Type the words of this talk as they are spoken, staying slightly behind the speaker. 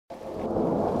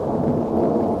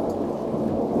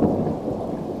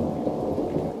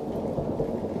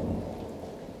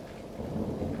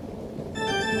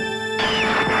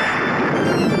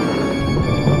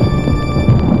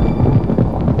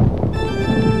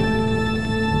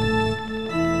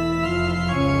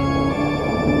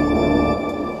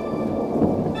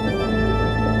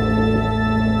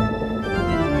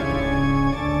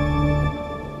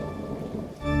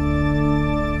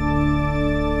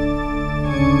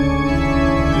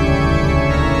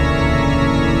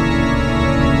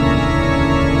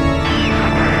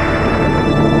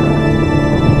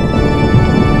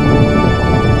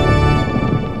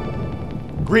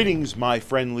Greetings, my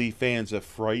friendly fans of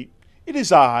fright. It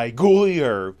is I, Ghoulie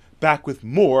Herb, back with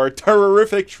more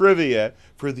terrorific trivia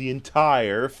for the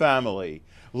entire family.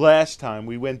 Last time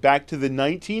we went back to the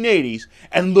 1980s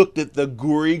and looked at the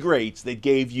gory greats that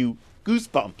gave you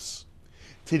goosebumps.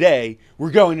 Today,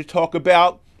 we're going to talk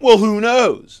about, well, who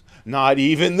knows? Not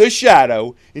even the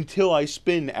shadow until I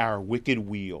spin our wicked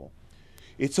wheel.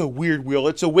 It's a weird wheel.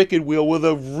 It's a wicked wheel with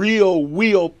a real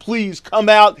wheel. Please come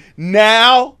out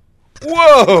now.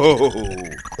 Whoa!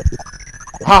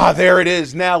 Ah, there it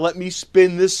is. Now let me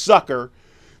spin this sucker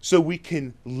so we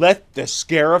can let the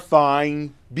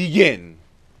scarifying begin.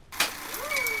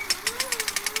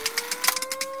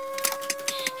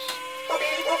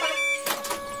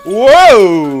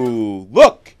 Whoa!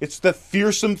 Look, it's the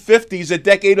fearsome 50s, a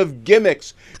decade of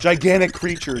gimmicks, gigantic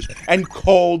creatures, and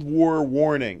Cold War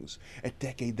warnings. A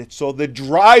decade that saw the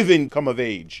drive-in come of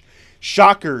age,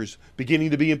 shockers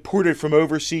beginning to be imported from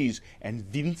overseas, and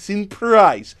Vincent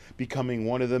Price becoming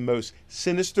one of the most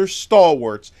sinister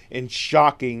stalwarts in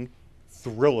shocking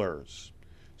thrillers.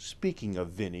 Speaking of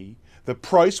Vinny, the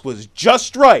price was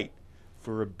just right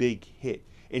for a big hit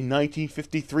in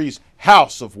 1953's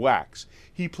House of Wax.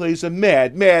 He plays a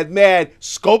mad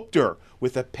sculptor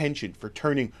with a penchant for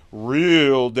turning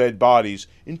real dead bodies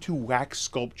into wax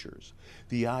sculptures.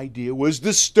 The idea was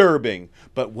disturbing,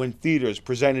 but when theaters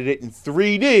presented it in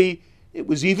 3D, it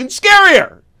was even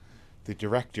scarier. The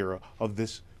director of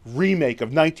this remake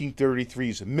of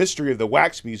 1933's Mystery of the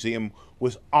Wax Museum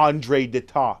was Andre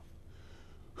Detoff,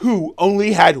 who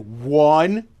only had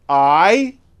one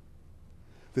eye.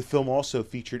 The film also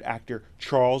featured actor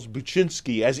Charles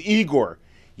Buczynski as Igor.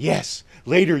 Yes,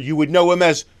 later you would know him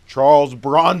as Charles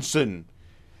Bronson.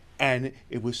 And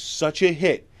it was such a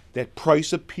hit that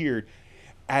Price appeared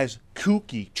as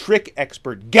kooky trick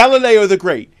expert Galileo the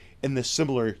Great in the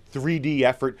similar 3D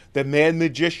effort The Mad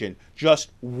Magician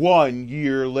just 1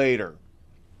 year later.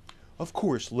 Of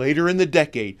course, later in the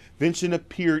decade, Vincent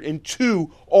appeared in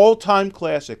two all-time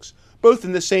classics, both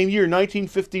in the same year,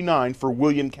 1959, for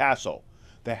William Castle,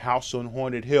 The House on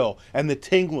Haunted Hill and The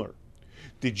Tingler.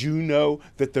 Did you know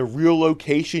that the real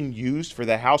location used for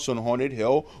The House on Haunted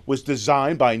Hill was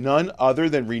designed by none other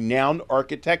than renowned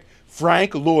architect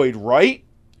Frank Lloyd Wright?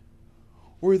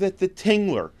 Or that The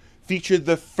Tingler featured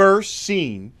the first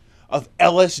scene of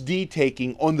LSD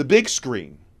taking on the big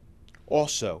screen?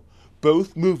 Also,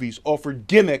 both movies offered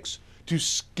gimmicks to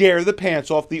scare the pants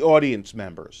off the audience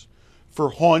members. For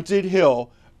Haunted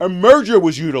Hill, a merger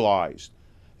was utilized.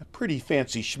 A pretty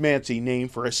fancy schmancy name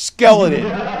for a skeleton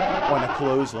on a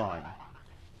clothesline.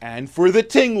 And for The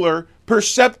Tingler,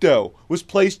 Percepto was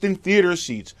placed in theater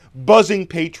seats, buzzing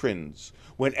patrons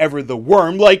whenever the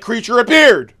worm-like creature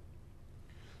appeared.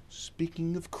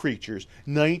 Speaking of creatures,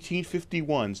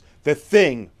 1951's The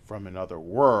Thing from Another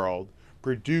World,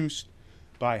 produced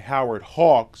by Howard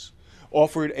Hawks,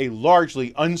 offered a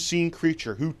largely unseen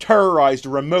creature who terrorized a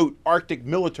remote Arctic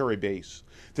military base.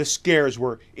 The scares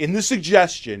were in the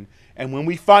suggestion, and when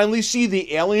we finally see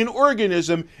the alien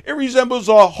organism, it resembles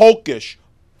a hulkish,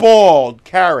 bald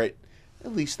carrot.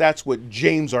 At least that's what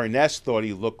James Arness thought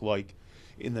he looked like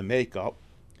in the makeup.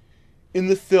 In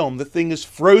the film, the thing is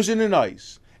frozen in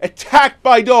ice, attacked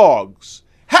by dogs,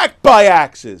 hacked by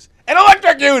axes, and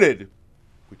electrocuted,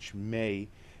 which may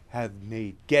have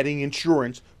made getting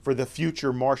insurance for the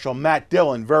future Marshal Matt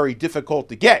Dillon very difficult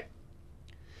to get.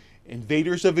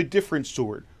 Invaders of a different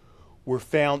sort were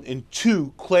found in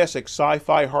two classic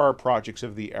sci-fi horror projects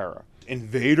of the era,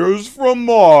 Invaders from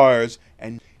Mars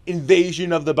and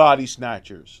Invasion of the Body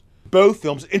Snatchers. Both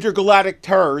films, intergalactic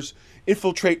terrors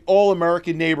infiltrate all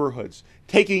American neighborhoods,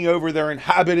 taking over their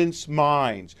inhabitants'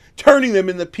 minds, turning them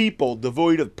into people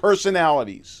devoid of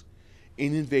personalities.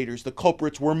 In Invaders, the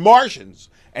culprits were Martians,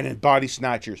 and in Body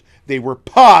Snatchers, they were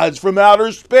pods from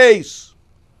outer space.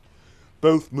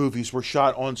 Both movies were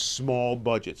shot on small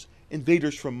budgets.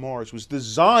 Invaders from Mars was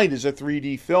designed as a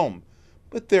 3D film,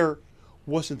 but there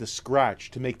wasn't a scratch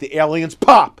to make the aliens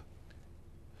pop.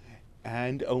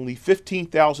 And only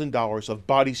 $15,000 of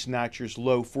Body Snatchers'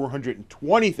 low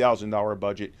 $420,000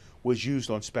 budget was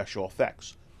used on special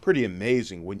effects. Pretty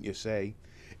amazing, wouldn't you say?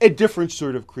 A different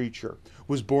sort of creature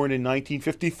was born in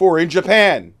 1954 in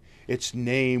Japan. Its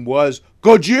name was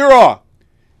Godzilla.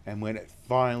 And when it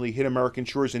finally hit American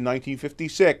shores in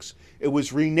 1956, it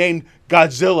was renamed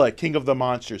Godzilla, King of the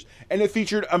Monsters. And it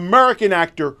featured American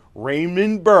actor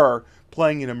Raymond Burr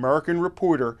playing an American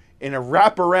reporter in a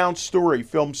wraparound story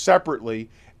filmed separately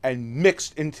and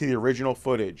mixed into the original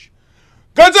footage.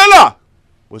 Godzilla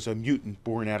was a mutant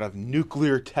born out of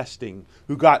nuclear testing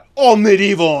who got all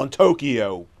medieval on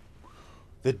Tokyo.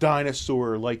 The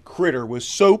dinosaur-like critter was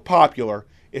so popular,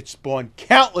 It spawned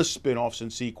countless spin-offs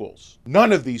and sequels.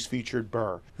 None of these featured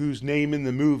Burr, whose name in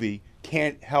the movie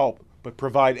can't help but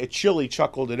provide a chilly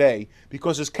chuckle today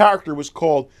because his character was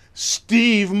called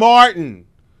Steve Martin.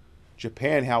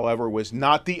 Japan, however, was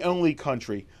not the only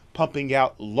country pumping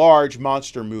out large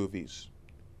monster movies.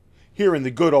 Here in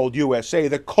the good old USA,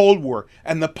 the Cold War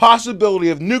and the possibility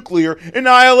of nuclear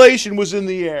annihilation was in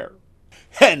the air.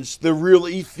 Hence, the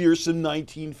really fearsome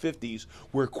 1950s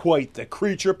were quite the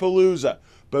creature-palooza,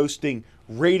 boasting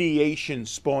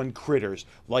radiation-spawned critters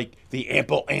like the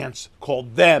ample ants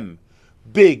called Them,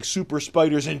 big super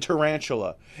spiders and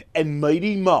tarantula, and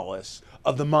mighty mollusks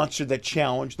of the monster that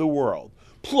challenged the world,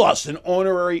 plus an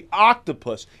honorary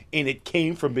octopus in It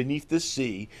Came From Beneath the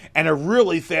Sea, and a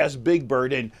really fast big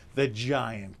bird in The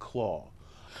Giant Claw.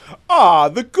 Ah,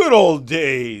 the good old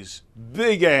days.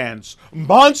 Big ants,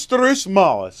 monstrous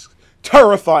mollusks,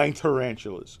 terrifying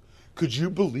tarantulas. Could you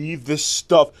believe this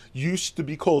stuff used to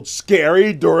be called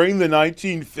scary during the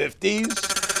 1950s?